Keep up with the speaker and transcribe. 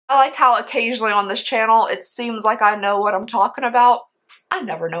I like how occasionally on this channel it seems like I know what I'm talking about. I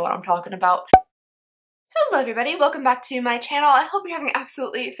never know what I'm talking about. Hello everybody, welcome back to my channel. I hope you're having an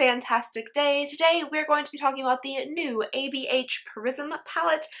absolutely fantastic day. Today we're going to be talking about the new Abh Prism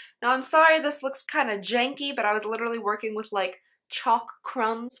palette. Now I'm sorry this looks kind of janky, but I was literally working with like chalk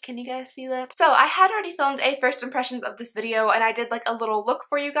crumbs. Can you guys see that? So I had already filmed a first impressions of this video and I did like a little look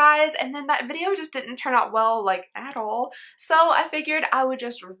for you guys, and then that video just didn't turn out well, like at all. So I figured I would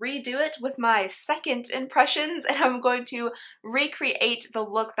just redo it with my second impressions, and I'm going to recreate the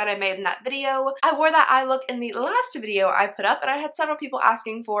look that I made in that video. I wore that eye look in the last video I put up and I had several people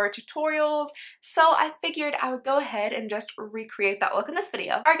asking for tutorials, so I figured I would go ahead and just recreate that look in this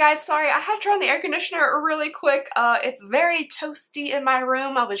video. Alright guys, sorry I had to turn on the air conditioner really quick. It's very toasty in my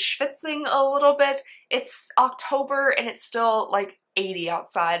room. I was schwitzing a little bit. It's October and it's still like 80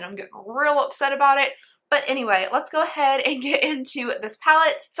 outside and I'm getting real upset about it. But anyway, let's go ahead and get into this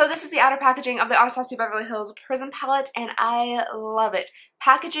palette. So this is the outer packaging of the Anastasia Beverly Hills Prism palette and I love it.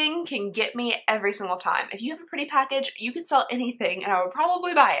 Packaging can get me every single time. If you have a pretty package, you could sell anything and I would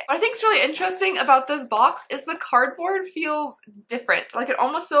probably buy it. What I think is really interesting about this box is the cardboard feels different. Like it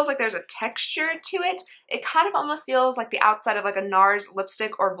almost feels like there's a texture to it. It kind of almost feels like the outside of like a NARS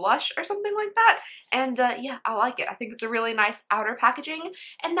lipstick or blush or something like that. And yeah, I like it. I think it's a really nice outer packaging,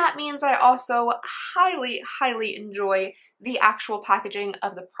 and that means I also highly enjoy the actual packaging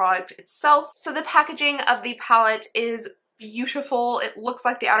of the product itself. So the packaging of the palette is beautiful. It looks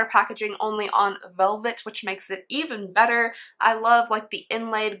like the outer packaging only on velvet, which makes it even better. I love like the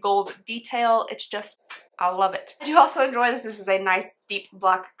inlaid gold detail. It's just, I love it. I do also enjoy that this is a nice deep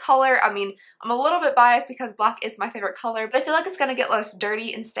black color. I mean, I'm a little bit biased because black is my favorite color, but I feel like it's gonna get less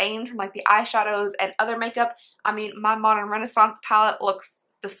dirty and stained from like the eyeshadows and other makeup. I mean, my Modern Renaissance palette looks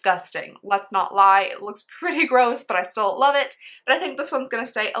disgusting. Let's not lie. It looks pretty gross, but I still love it. But I think this one's going to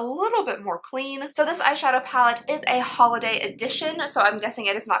stay a little bit more clean. So this eyeshadow palette is a holiday edition, so I'm guessing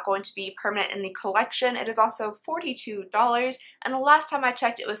it is not going to be permanent in the collection. It is also $42, and the last time I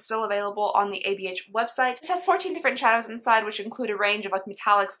checked it was still available on the ABH website. This has 14 different shadows inside, which include a range of like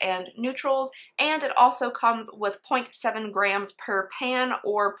metallics and neutrals, and it also comes with 0.7 grams per pan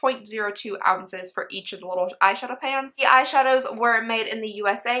or 0.02 ounces for each of the little eyeshadow pans. The eyeshadows were made in the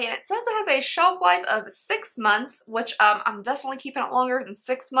USA, and it says it has a shelf life of 6 months, which I'm definitely keeping it longer than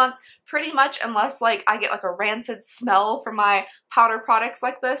 6 months, pretty much, unless like I get like a rancid smell from my powder products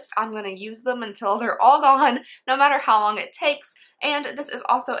like this. I'm gonna use them until they're all gone, no matter how long it takes. And this is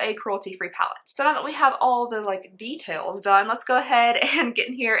also a cruelty-free palette. So now that we have all the like details done, let's go ahead and get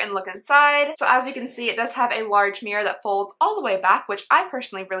in here and look inside. So as you can see, it does have a large mirror that folds all the way back, which I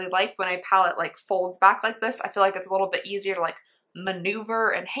personally really like when a palette like folds back like this. I feel like it's a little bit easier to like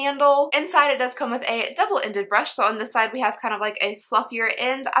maneuver and handle. Inside it does come with a double-ended brush, so on this side we have kind of like a fluffier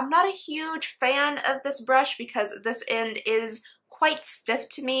end. I'm not a huge fan of this brush because this end is quite stiff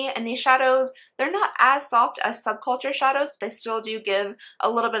to me, and these shadows, they're not as soft as Subculture shadows, but they still do give a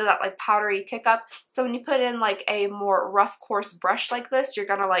little bit of that like powdery kick up. So when you put in like a more rough coarse brush like this, you're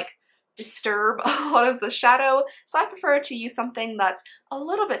gonna like disturb a lot of the shadow, so I prefer to use something that's a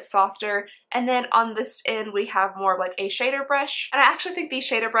little bit softer. And then on this end we have more of like a shader brush, and I actually think the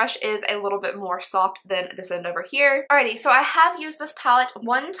shader brush is a little bit more soft than this end over here. Alrighty, so I have used this palette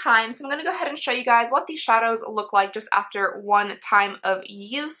one time, so I'm going to go ahead and show you guys what these shadows look like just after one time of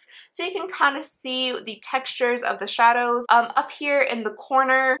use, so you can kind of see the textures of the shadows. Up here in the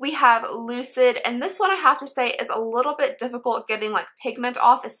corner we have Lucid, and this one I have to say is a little bit difficult getting like pigment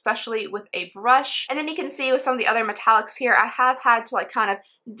off, especially with a brush. And then you can see with some of the other metallics here, I have had to like kind of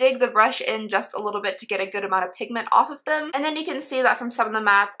dig the brush in just a little bit to get a good amount of pigment off of them. And then you can see that from some of the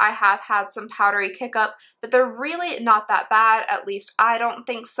mattes I have had some powdery kick up, but they're really not that bad, at least I don't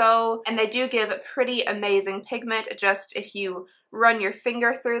think so. And they do give pretty amazing pigment just if you run your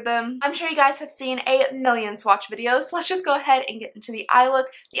finger through them. I'm sure you guys have seen a million swatch videos, so let's just go ahead and get into the eye look.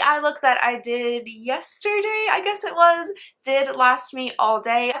 The eye look that I did yesterday, I guess it was, did last me all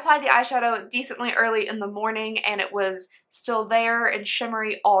day. I applied the eyeshadow decently early in the morning and it was still there and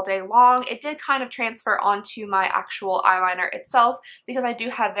shimmery all day long. It did kind of transfer onto my actual eyeliner itself because I do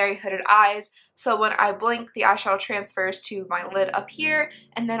have very hooded eyes, so when I blink, the eyeshadow transfers to my lid up here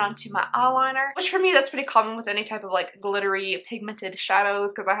and then onto my eyeliner, which for me that's pretty common with any type of like glittery pigmented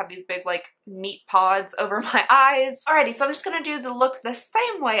shadows because I have these big like meat pods over my eyes. Alrighty, so I'm just gonna do the look the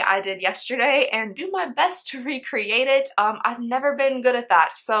same way I did yesterday and do my best to recreate it. I've never been good at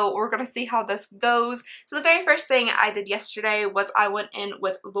that, so we're gonna see how this goes. So the very first thing I did yesterday was I went in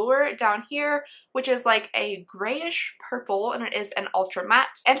with Lure down here, which is like a grayish purple, and it is an ultra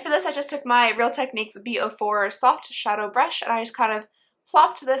matte. And for this I just took my Real Techniques B04 soft shadow brush and I just kind of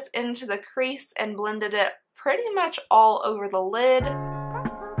plopped this into the crease and blended it pretty much all over the lid.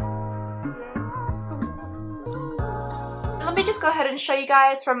 Let me just go ahead and show you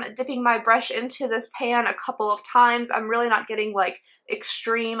guys from dipping my brush into this pan a couple of times. I'm really not getting like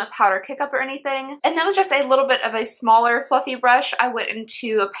extreme powder kick-up or anything. And then with just a little bit of a smaller fluffy brush, I went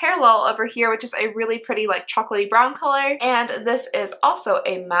into a parallel over here, which is a really pretty like chocolatey brown color. And this is also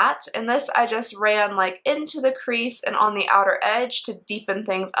a matte. And this I just ran like into the crease and on the outer edge to deepen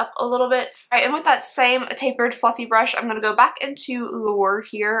things up a little bit. All right, and with that same tapered fluffy brush, I'm going to go back into Lure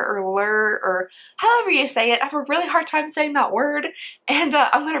here, or Lure, or however you say it. I have a really hard time saying that word. And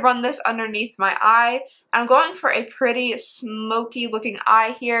I'm going to run this underneath my eye. I'm going for a pretty smoky looking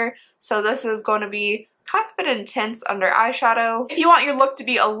eye here, so this is going to be kind of an intense under eyeshadow. If you want your look to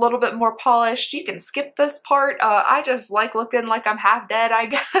be a little bit more polished, you can skip this part. I just like looking like I'm half dead, I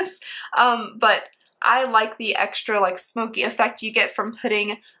guess. But I like the extra like smoky effect you get from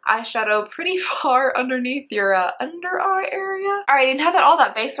putting eyeshadow pretty far underneath your under eye area. Alrighty, now that all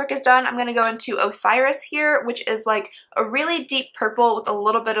that base work is done, I'm going to go into Osiris here, which is like a really deep purple with a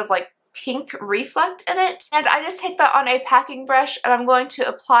little bit of like pink reflect in it. And I just take that on a packing brush and I'm going to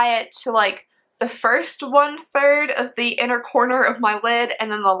apply it to like the first 1/3 of the inner corner of my lid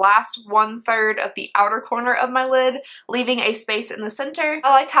and then the last 1/3 of the outer corner of my lid, leaving a space in the center.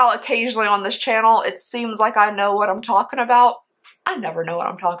 I like how occasionally on this channel it seems like I know what I'm talking about. I never know what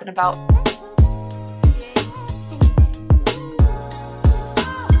I'm talking about.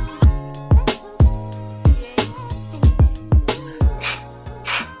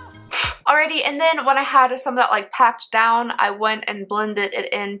 Alrighty, and then when I had some of that like packed down, I went and blended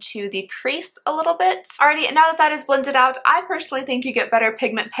it into the crease a little bit. Alrighty, and now that that is blended out, I personally think you get better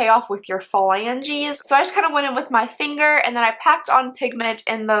pigment payoff with your phalanges. So I just kind of went in with my finger and then I packed on pigment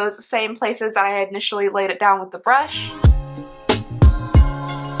in those same places that I had initially laid it down with the brush.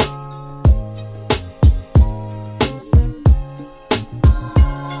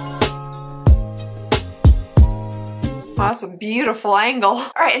 Wow, that's a beautiful angle.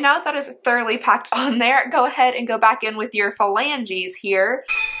 Alright, and now that is thoroughly packed on there, go ahead and go back in with your phalanges here.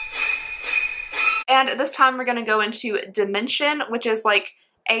 And this time we're going to go into Dimension, which is like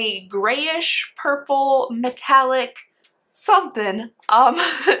a grayish purple metallic something. A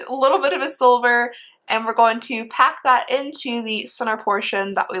little bit of a silver. And we're going to pack that into the center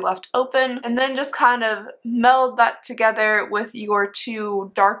portion that we left open and then just kind of meld that together with your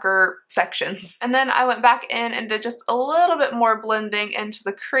two darker sections. And then I went back in and did just a little bit more blending into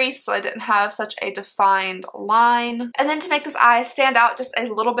the crease so I didn't have such a defined line. And then to make this eye stand out just a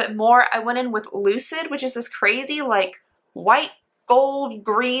little bit more, I went in with Lucid, which is this crazy like white gold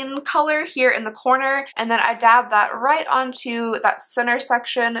green color here in the corner, and then I dabbed that right onto that center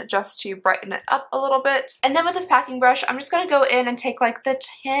section just to brighten it up a little bit. And then with this packing brush, I'm just going to go in and take like the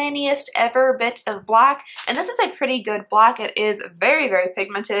tiniest ever bit of black, and this is a pretty good black. It is very, very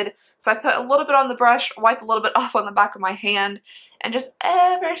pigmented, so I put a little bit on the brush, wipe a little bit off on the back of my hand, and just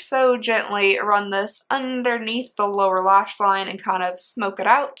ever so gently run this underneath the lower lash line and kind of smoke it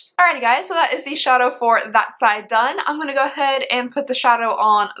out. Alrighty guys, so that is the shadow for that side done. I'm going to go ahead and put the shadow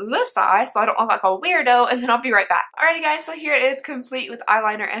on this eye so I don't look like a weirdo, and then I'll be right back. Alrighty guys, so here it is complete with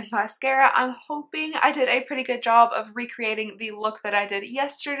eyeliner and mascara. I'm hoping I did a pretty good job of recreating the look that I did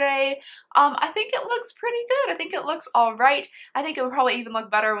yesterday. I think it looks pretty good. I think it looks alright. I think it would probably even look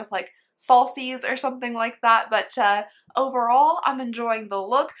better with like falsies or something like that, but overall I'm enjoying the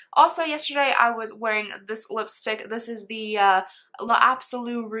look. Also yesterday I was wearing this lipstick. This is the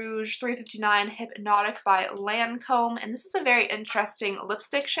L'Absolu Rouge 359 Hypnotic by Lancome, and this is a very interesting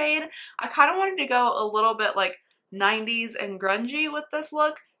lipstick shade. I kind of wanted to go a little bit like 90s and grungy with this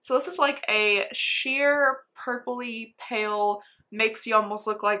look. So this is like a sheer purpley pale, makes you almost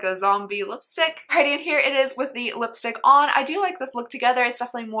look like a zombie lipstick. Alrighty, and here it is with the lipstick on. I do like this look together. It's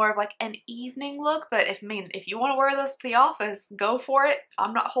definitely more of like an evening look, but if you want to wear this to the office, go for it.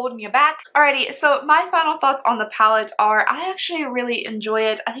 I'm not holding you back. Alrighty, so my final thoughts on the palette are I actually really enjoy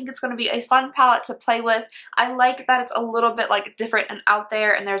it. I think it's going to be a fun palette to play with. I like that it's a little bit like different and out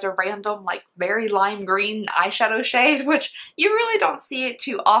there, and there's a random like very lime green eyeshadow shade, which you really don't see it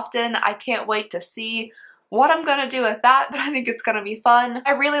too often. I can't wait to see what I'm gonna do with that, but I think it's gonna be fun.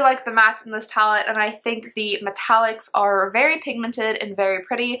 I really like the mattes in this palette, and I think the metallics are very pigmented and very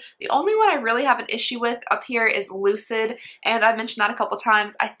pretty. The only one I really have an issue with up here is Lucid, and I mentioned that a couple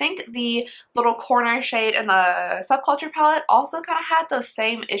times. I think the little corner shade in the Subculture palette also kind of had those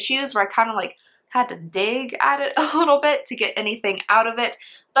same issues where I kind of like had to dig at it a little bit to get anything out of it,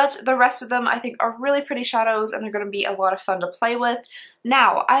 but the rest of them I think are really pretty shadows and they're going to be a lot of fun to play with.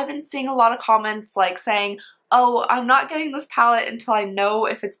 Now, I've been seeing a lot of comments like saying, oh, I'm not getting this palette until I know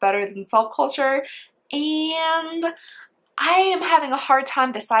if it's better than Subculture, and I am having a hard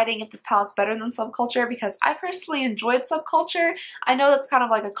time deciding if this palette's better than Subculture because I personally enjoyed Subculture. I know that's kind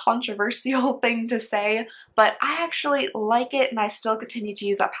of like a controversial thing to say, but I actually like it and I still continue to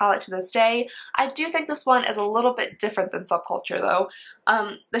use that palette to this day. I do think this one is a little bit different than Subculture though.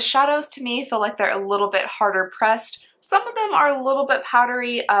 The shadows to me feel like they're a little bit harder pressed. Some of them are a little bit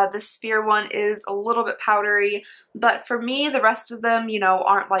powdery. The sphere one is a little bit powdery, but for me, the rest of them, you know,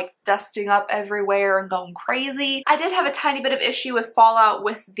 aren't like dusting up everywhere and going crazy. I did have a tiny bit of issue with fallout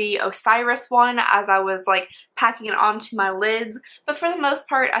with the Osiris one as I was like packing it onto my lids, but for the most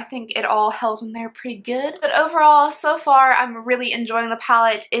part, I think it all held in there pretty good. But overall, so far, I'm really enjoying the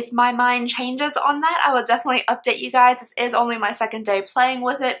palette. If my mind changes on that, I will definitely update you guys. This is only my second day playing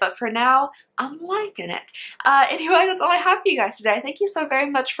with it, but for now, I'm liking it. Anyway, that's all I have for you guys today. Thank you so very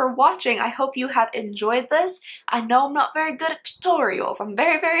much for watching. I hope you have enjoyed this. I know I'm not very good at tutorials. I'm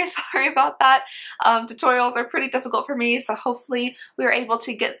very, very sorry about that. Tutorials are pretty difficult for me, so hopefully we were able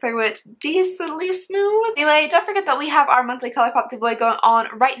to get through it decently smooth. Anyway, don't forget that we have our monthly ColourPop giveaway going on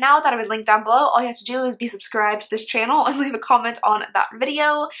right now that I would link down below. All you have to do is be subscribed to this channel and leave a comment on that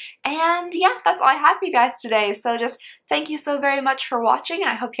video. And yeah, that's all I have for you guys today. So just thank you so very much for watching, and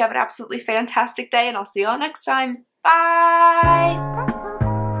I hope you have an absolutely fantastic day, and I'll see you all next time. Bye!